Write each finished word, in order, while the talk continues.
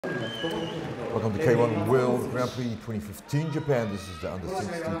Welcome to K1 World Grand Prix 2015 Japan. This is the under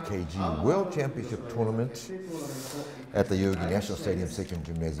 60 kg World Championship Tournament at the Yoyogi National Stadium second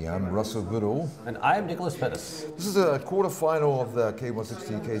gymnasium. I'm Russell Goodall. And I'm Nicholas Pettas. This is a quarter-final of the K1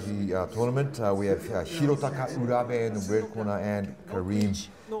 60 kg tournament. We have Hirotaka Urabe in the red corner and Karim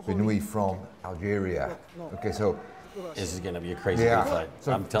Bennoui from Algeria. Okay, so this is going to be a crazy big fight.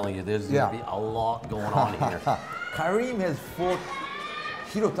 So I'm telling you, there's going to be a lot going on here. Karim has fought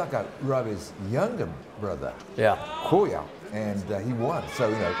Hirotaka Urabe's younger brother, Koya, and he won. So,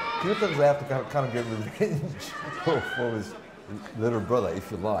 you know, Hirotaka's have to kind of get revenge for his little brother,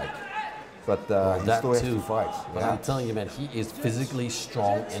 if you like. But he still has to fight. But I'm telling you, man, he is physically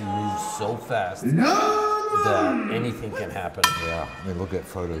strong and moves so fast that anything can happen. Yeah, I mean, look at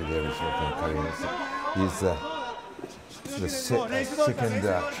photo there. He's the second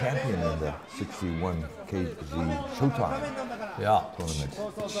champion in the 61 kg Showtime tournament.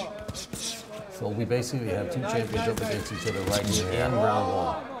 So we basically have two champions up against each other right here in round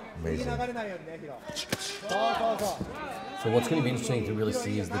one. Amazing. So what's going to be interesting to really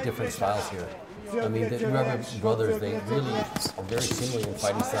see is the different styles here. I mean, the Urabe brothers, they really are very similar in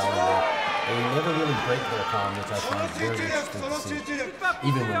fighting style. They never really break their calm, which I find very interesting to see,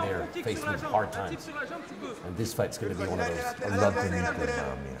 even when they're faced with hard times. And this fight's going to be one of those. I love to meet their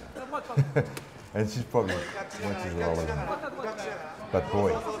mom, yeah. And she's probably watches all of them. But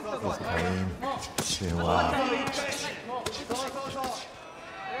boy, this Karim,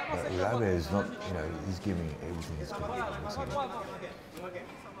 Urabe is not, you know, he's giving everything he's got.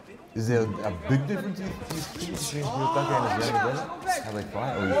 Is there a big difference between Hirotaka and his younger brother? How they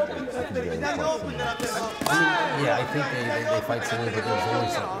fight? Or I think they're quite similar. Yeah, I think they fight similar, but there's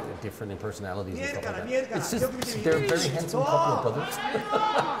always some different in personalities and stuff like that. It's just, they're a very handsome couple of brothers.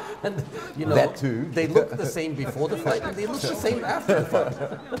 And, you know, that too. They look the same before the fight, and they look the same after the fight.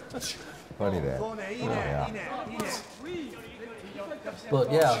 Funny that. Yeah.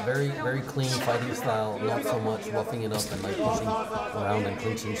 But yeah, very, very clean fighting style, not so much roughing it up and like pushing around and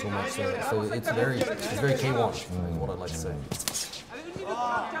clinching so much. So it's very K1, is what I'd like to say.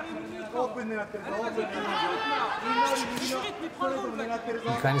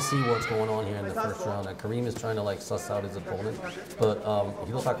 You kind of see what's going on here in the first round. And Karim is trying to like suss out his opponent, but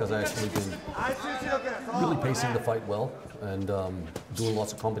Hirotaka's actually been really pacing the fight well and doing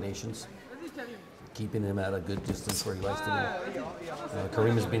lots of combinations, keeping him at a good distance where he likes to be.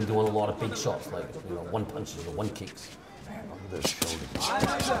 Karim has been doing a lot of big shots, like, you know, one punches or one kicks. Man, look at those shoulders.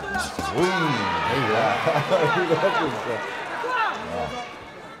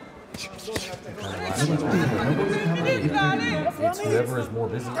 It's whoever is more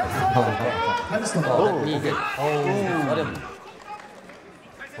busy. Got him.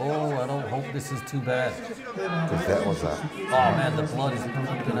 Oh, I don't hope this is too bad. If that was a... Oh man, the blood is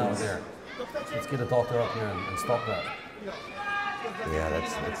pumping out there. Let's get a doctor up here and stop that. Yeah,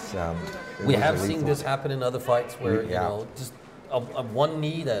 that's we have seen this happen in other fights where, you know, just a one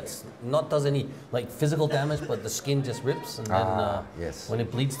knee that's not does any like physical damage, but the skin just rips, and then when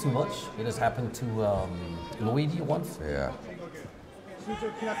it bleeds too much, it has happened to Lloyd once. Yeah.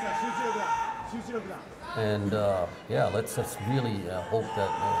 And yeah, let's really hope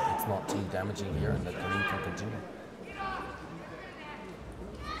that it's not too damaging here and that Karim can continue.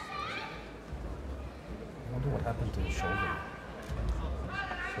 I wonder what happened to his shoulder.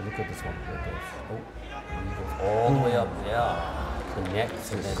 So look at this one. There it goes. Oh, and he goes all the way up. Yeah,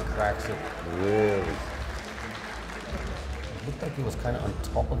 connects and then cracks it. Really? It looked like he was kind of on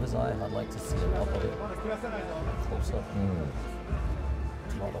top of his eye. I'd like to see him up of it. Close up.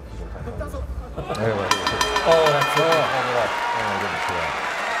 Not up here. Anyway. Oh, that's it.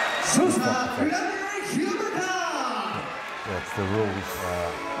 That's the rules.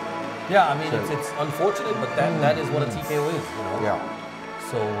 Yeah, I mean, it's unfortunate, but that is what a TKO is, you know? Yeah.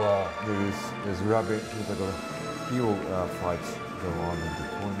 So, there's Urabe, he will fights go on in the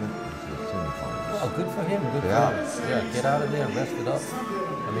tournament into the semi-finals. Oh, good for him, good for him. Yeah, get out of there, rest it up.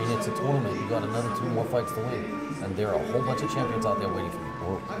 I mean, it's a tournament, you got another 2 more fights to win. And there are a whole bunch of champions out there waiting for you.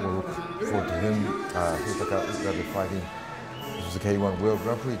 We'll look forward to him. Hirotaka Urabe fighting. This is the K1 World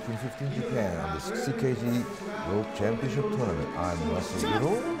Grand Prix 2015 Japan on the 60 kg World Championship Tournament. I'm Russell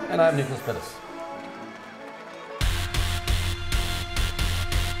Goodall. And I'm Nicholas Pettas.